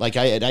past that. Like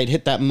I'd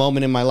hit that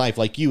moment in my life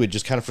like you had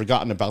just kind of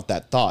forgotten about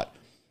that thought.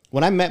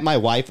 When I met my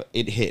wife,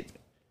 it hit.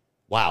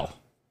 Wow.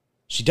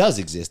 She does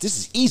exist. This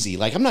is easy.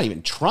 Like I'm not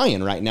even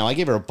trying right now. I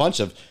gave her a bunch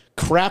of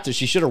crap that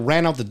she should have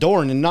ran out the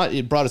door and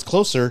it brought us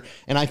closer.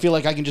 And I feel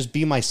like I can just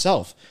be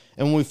myself.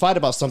 And when we fight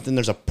about something,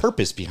 there's a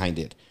purpose behind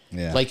it.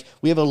 Yeah. Like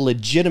we have a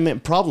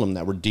legitimate problem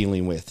that we're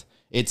dealing with.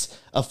 It's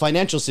a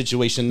financial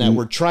situation that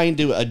we're trying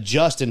to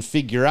adjust and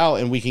figure out,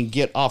 and we can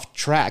get off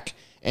track.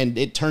 And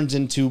it turns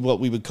into what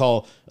we would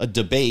call a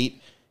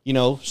debate.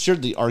 Sure,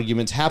 the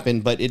arguments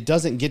happen, but it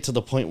doesn't get to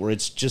the point where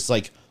it's just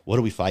like, what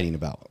are we fighting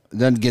about?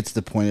 Then gets to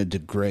the point of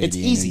degrading, it's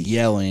easy. And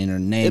yelling or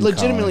name. It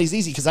legitimately is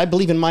easy because I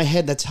believe in my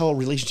head that's how a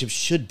relationship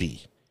should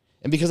be.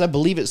 And because I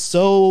believe it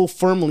so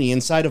firmly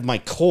inside of my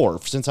core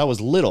since I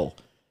was little,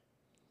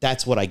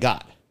 that's what I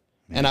got.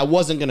 Yeah. And I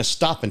wasn't going to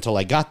stop until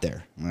I got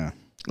there. Yeah.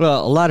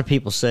 Well, a lot of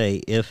people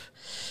say if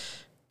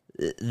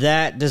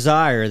that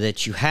desire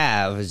that you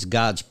have is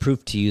God's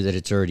proof to you that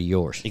it's already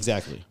yours.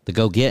 Exactly. The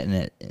go getting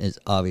it is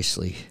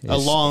obviously a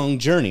long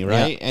journey,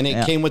 right? Yeah, and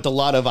it came with a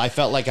lot of, I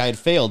felt like I had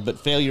failed, but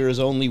failure is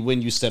only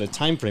when you set a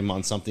time frame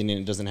on something and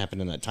it doesn't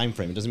happen in that time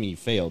frame. It doesn't mean you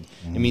failed.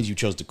 It means you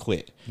chose to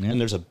quit. And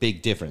there's a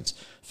big difference.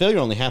 Failure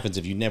only happens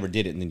if you never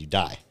did it and then you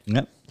die.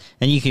 Yep.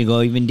 And you can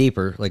go even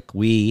deeper, like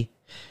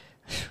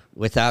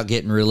without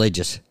getting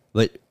religious,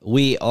 but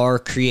we are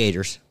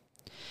creators.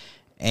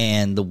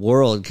 And the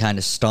world kind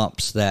of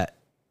stomps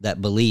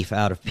that belief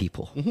out of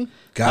people. Mm-hmm.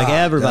 Like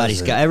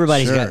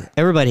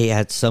everybody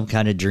had some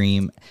kind of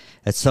dream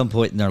at some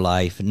point in their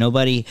life.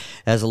 Nobody,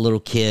 as a little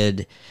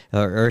kid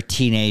or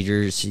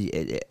teenagers,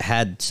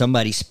 had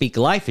somebody speak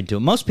life into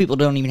them. Most people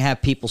don't even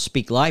have people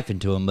speak life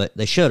into them, but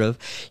they should have.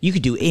 You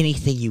could do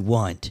anything you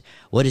want.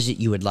 What is it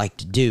you would like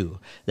to do?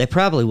 They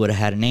probably would have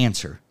had an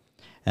answer.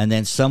 And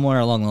then somewhere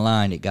along the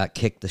line, it got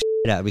kicked the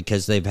shit out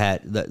because they've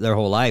had their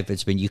whole life.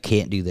 It's been, you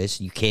can't do this,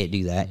 you can't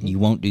do that, and you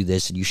won't do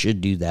this, and you should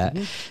do that.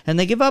 And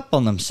they give up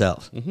on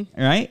themselves,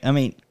 right? I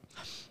mean,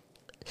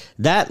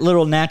 that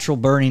little natural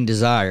burning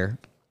desire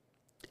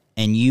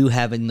and you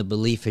having the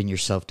belief in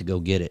yourself to go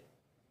get it.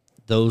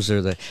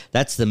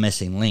 That's the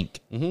missing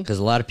link. Because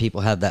a lot of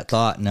people have that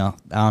thought, no,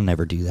 I'll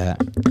never do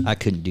that. I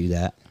couldn't do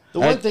that.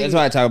 That's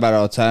why I talk about it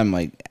all the time.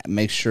 Like,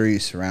 make sure you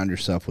surround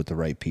yourself with the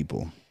right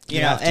people.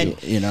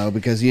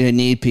 Because you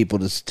need people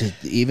to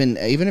even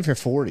if you're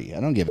 40. I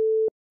don't give a.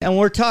 And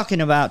we're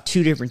talking about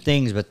two different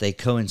things, but they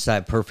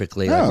coincide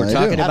perfectly. No,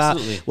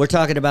 we're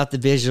talking about the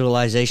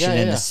visualization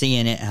and yeah. the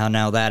seeing it, how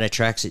now that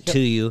attracts it to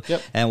you.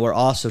 Yep. And we're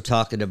also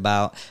talking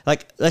about,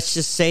 like, let's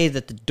just say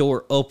that the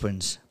door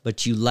opens,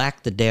 but you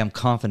lack the damn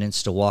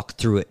confidence to walk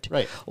through it.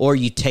 Right. Or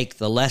you take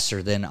the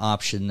lesser than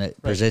option that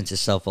presents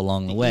itself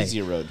along the way.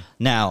 Easier road.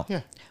 Now,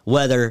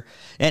 whether,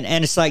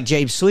 and it's like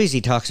James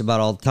Sweezy talks about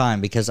all the time,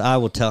 because I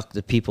will talk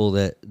to people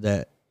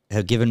that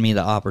have given me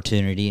the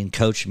opportunity and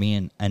coached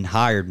me and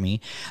hired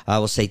me. I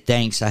will say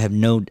thanks. I have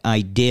no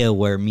idea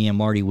where me and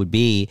Marty would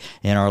be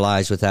in our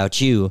lives without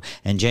you.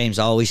 And James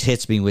always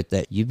hits me with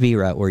that. You'd be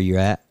right where you're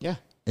at. Yeah.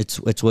 It's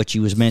what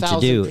you was meant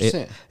to do.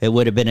 It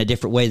would have been a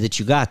different way that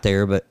you got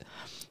there, but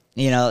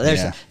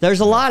there's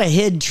a lot of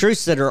hidden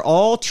truths that are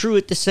all true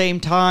at the same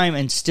time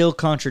and still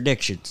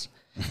contradictions.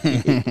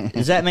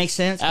 Does that make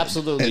sense?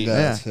 Absolutely. It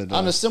does.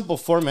 On a simple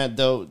format,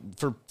 though,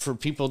 for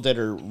people that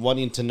are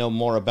wanting to know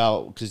more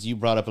about, because you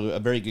brought up a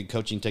very good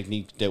coaching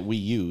technique that we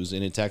use,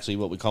 and it's actually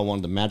what we call one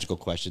of the magical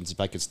questions.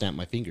 If I could snap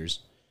my fingers,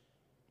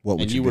 What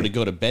would and you were do? to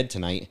go to bed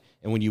tonight,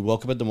 and when you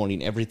woke up in the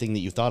morning, everything that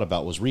you thought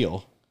about was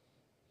real,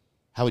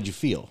 how would you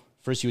feel?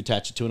 First, you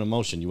attach it to an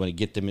emotion. You want to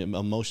get them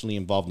emotionally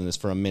involved in this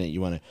for a minute. You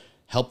want to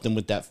help them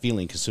with that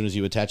feeling, because as soon as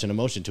you attach an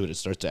emotion to it, it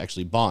starts to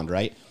actually bond,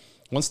 right?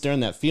 Once they're in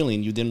that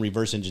feeling, you then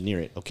reverse engineer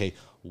it. Okay,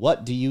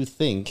 what do you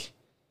think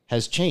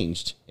has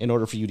changed in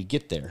order for you to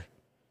get there?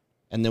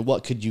 And then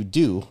what could you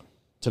do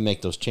to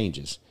make those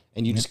changes?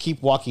 And you just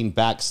keep walking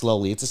back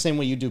slowly. It's the same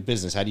way you do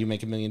business. How do you make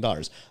 $1 million?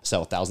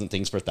 Sell 1,000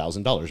 things for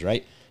 $1,000,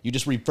 right? You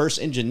just reverse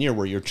engineer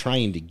where you're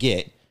trying to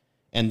get,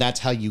 and that's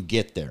how you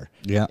get there.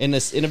 Yeah.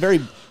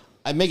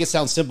 I make it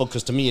sound simple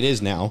because to me it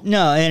is now.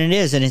 No, and it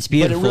is, and it's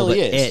beautiful. But it really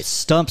but is. It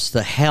stumps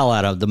the hell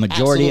out of the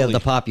majority of the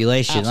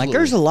population. Absolutely. Like,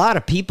 there's a lot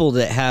of people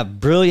that have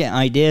brilliant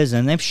ideas,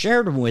 and they've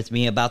shared them with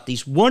me about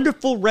these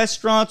wonderful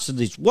restaurants or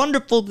this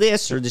wonderful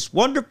this or this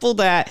wonderful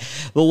that.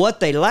 But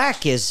what they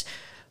lack is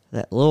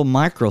that little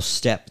micro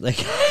step.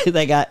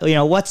 They got,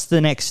 what's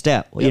the next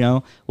step?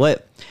 Yep.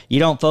 What you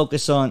don't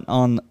focus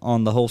on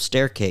the whole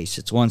staircase.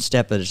 It's one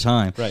step at a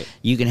time. Right.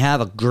 You can have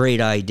a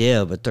great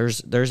idea, but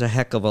there's a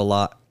heck of a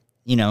lot.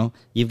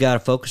 You've got to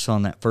focus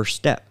on that first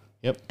step.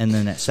 Yep. And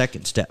then that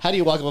second step. How do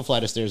you walk up a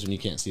flight of stairs when you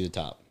can't see the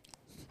top?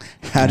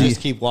 How do you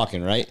just keep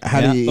walking, right?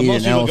 How do you But eat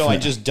most an people go, I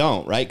elephant? just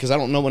don't, right? Because I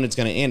don't know when it's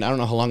going to end. I don't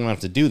know how long I'm going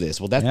to have to do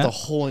this. Well, that's the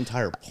whole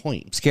entire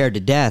point. Scared to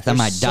death. I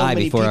might There's so die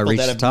many before I people reach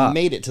that the have top.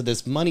 made it to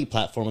this money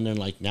platform, and they're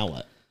like, now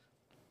what?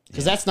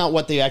 Because that's not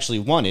what they actually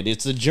wanted.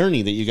 It's a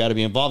journey that you got to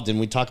be involved in.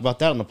 We talk about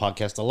that on the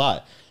podcast a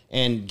lot.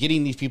 And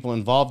getting these people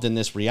involved in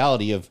this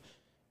reality of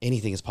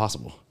anything is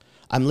possible.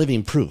 I'm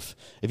living proof.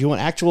 If you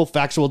want actual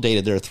factual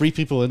data, there are 3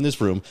 people in this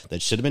room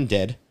that should have been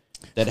dead,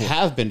 that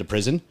have been to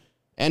prison,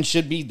 and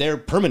should be there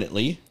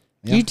permanently.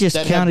 You just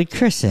counted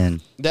Chris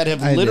in. That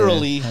have I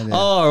literally. did.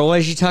 Oh, or what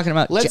is you talking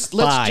about? Let's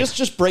Five.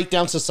 just break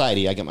down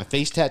society. I got my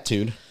face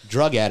tattooed,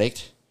 drug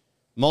addict,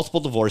 multiple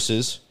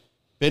divorces,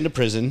 been to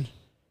prison,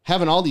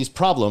 having all these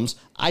problems.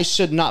 I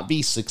should not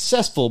be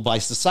successful by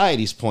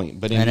society's point.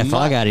 But And if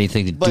I got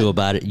anything to do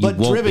about it, you but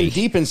won't driven be.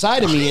 deep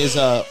inside of me is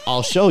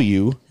I'll show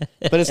you.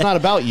 But it's not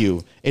about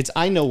you. It's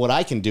I know what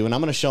I can do, and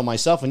I'm going to show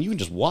myself, and you can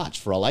just watch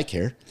for all I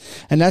care.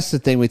 And that's the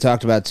thing we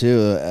talked about too.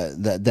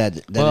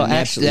 That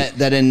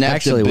inept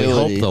Actually, we hope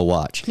ability. they'll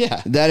watch.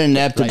 Yeah. That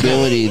inept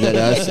ability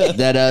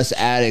that us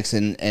addicts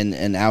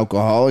and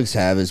alcoholics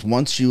have is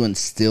once you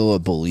instill a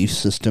belief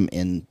system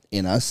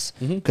in us,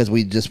 because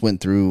we just went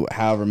through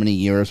however many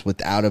years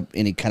without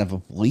any kind of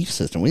a belief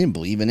system. We didn't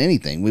believe in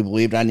anything. We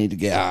believed I need to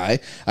get high.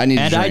 I need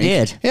to And drink. I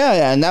did.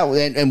 Yeah,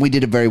 and we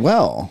did it very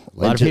well. A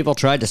lot of people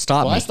tried to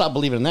stop Well, I me. stopped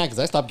believing in that because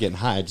I stopped getting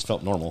high. I just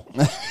felt normal.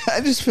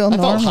 I just feel I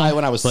normal. felt high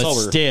when I was But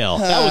sober. still.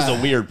 That was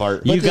the weird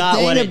part. You the got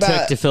thing what it took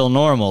about- to feel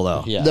normal,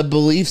 though. Yeah. The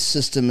belief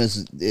system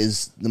is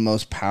the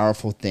most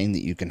powerful thing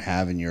that you can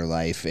have in your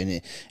life,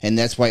 and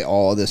that's why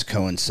all this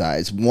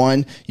coincides.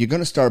 One, you're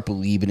going to start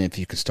believing it if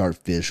you can start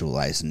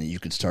visualizing it, you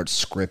can start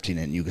scripting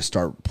it, and you can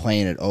start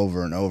playing it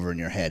over and over in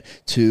your head.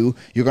 Two,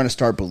 you're going to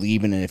start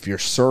believing it if your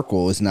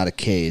circle is not a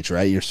cage,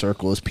 right? Your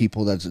circle is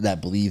people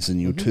that believes in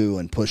you too,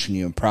 and pushing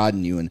you and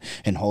prodding you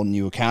and holding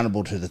you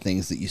accountable to the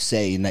things that you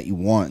say and that you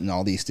want and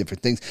all these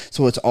different things.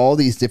 So it's all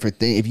these different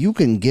things. If you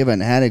can give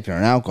an addict or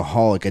an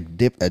alcoholic a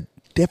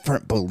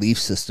different belief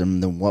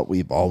system than what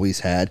we've always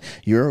had,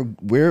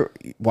 we're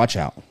watch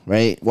out,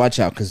 right? Watch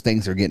out, because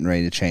things are getting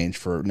ready to change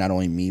for not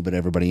only me but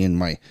everybody in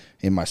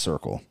my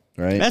circle,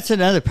 Right. That's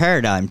another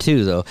paradigm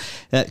too, though,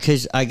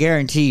 because I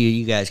guarantee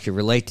you guys can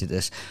relate to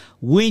this.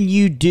 When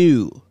you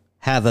do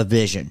have a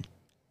vision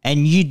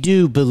and you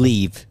do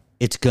believe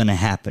it's going to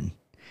happen,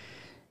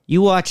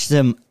 you watch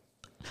them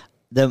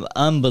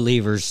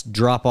unbelievers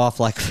drop off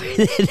like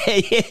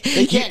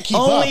they can't keep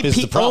up is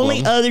the problem.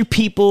 Only other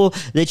people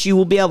that you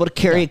will be able to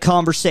carry a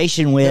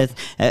conversation with,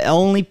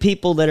 only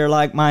people that are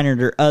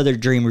like-minded are other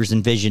dreamers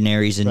and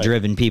visionaries and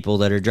driven people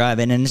that are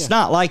driving. And it's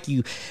not like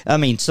you, I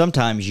mean,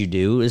 sometimes you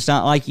do. It's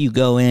not like you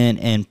go in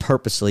and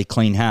purposely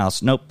clean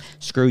house. Nope,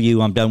 screw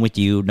you, I'm done with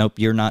you. Nope,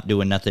 you're not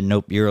doing nothing.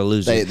 Nope, you're a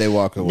loser. They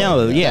walk away.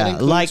 No,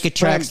 like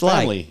attracts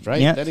family, like.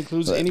 right? Yeah. That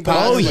includes anybody.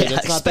 Oh, yeah,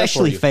 that's not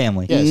especially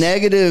family. Yes.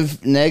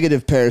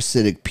 Negative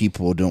parasitic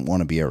people don't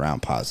want to be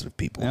around positive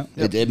people.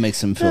 Yep. It makes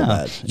them feel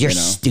bad. You're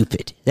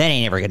stupid. That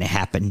ain't ever going to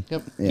happen.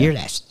 Yep. You're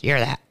this. You're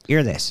that.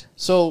 You're this.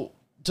 So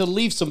to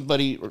leave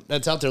somebody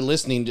that's out there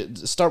listening,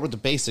 to start with the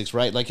basics,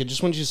 right? Like, I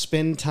just want you to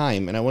spend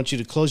time, and I want you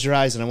to close your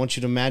eyes, and I want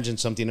you to imagine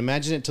something.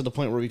 Imagine it to the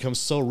point where it becomes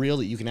so real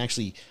that you can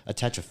actually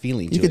attach a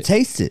feeling to it. You can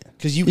taste it.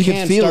 Because you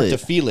can start to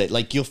feel it.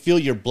 Like, you'll feel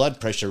your blood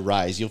pressure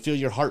rise. You'll feel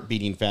your heart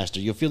beating faster.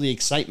 You'll feel the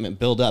excitement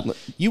build up.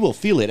 You will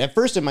feel it. At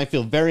first, it might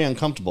feel very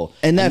uncomfortable.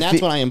 And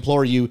that's when I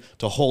implore you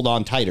to hold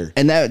on tighter.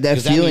 And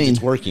that feeling, means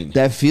it's working.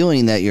 That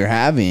feeling that you're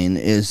having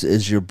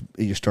is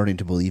you're starting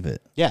to believe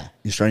it. Yeah.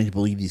 You're starting to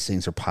believe these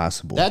things are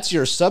possible. That's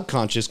your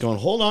subconscious going,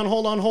 hold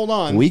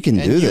on. We can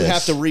do this. You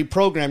have to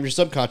reprogram your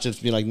subconscious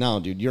to be like, no,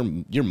 dude,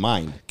 you're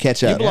mine.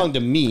 Catch up. You belong to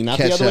me, not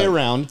the other way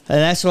around. And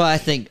that's why I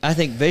think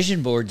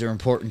vision boards are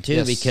important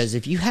too, because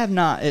if you have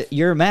not,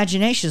 your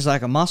imagination is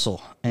like a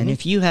muscle. And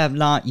if you have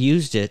not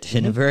used it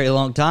in a very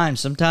long time,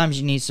 sometimes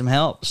you need some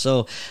help.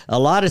 So a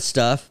lot of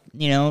stuff,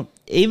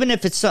 even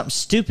if it's something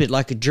stupid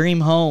like a dream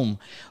home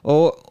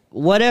or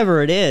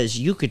whatever it is,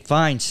 you could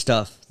find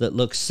stuff that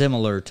looks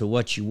similar to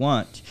what you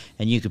want,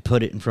 and you could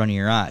put it in front of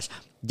your eyes.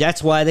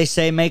 That's why they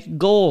say make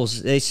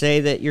goals. They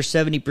say that you're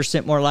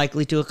 70% more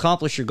likely to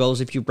accomplish your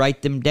goals if you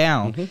write them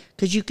down,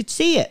 because you could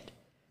see it.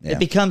 Yeah. It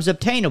becomes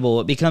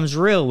obtainable. It becomes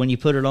real when you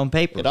put it on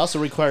paper. It also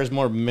requires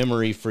more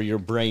memory for your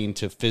brain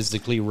to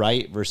physically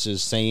write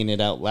versus saying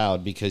it out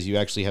loud, because you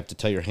actually have to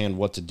tell your hand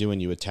what to do,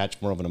 and you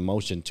attach more of an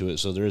emotion to it.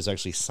 So there is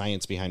actually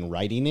science behind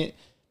writing it,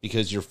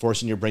 because you're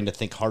forcing your brain to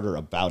think harder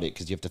about it,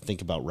 because you have to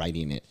think about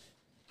writing it.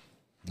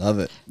 Love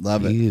it.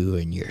 You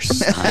and your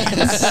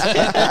science.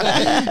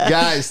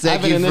 Guys,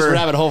 thank you in this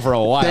rabbit hole for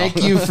a while.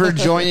 Thank you for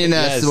joining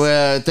us.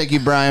 Thank you,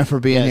 Brian,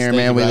 for being here,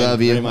 man. We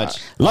love you very much.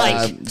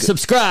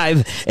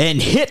 Subscribe, and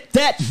hit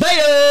that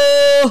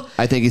bell.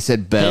 I think he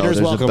said bell. Haters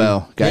There's welcome. a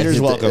bell. Guys, Haters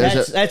welcome.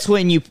 That's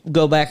when you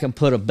go back and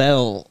put a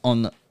bell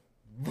on the...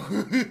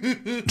 Perfect.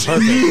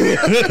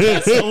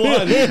 That's the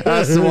one.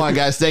 That's the one,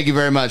 guys. Thank you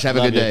very much. Have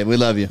a good day. We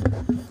love you.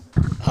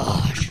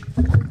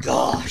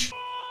 Gosh.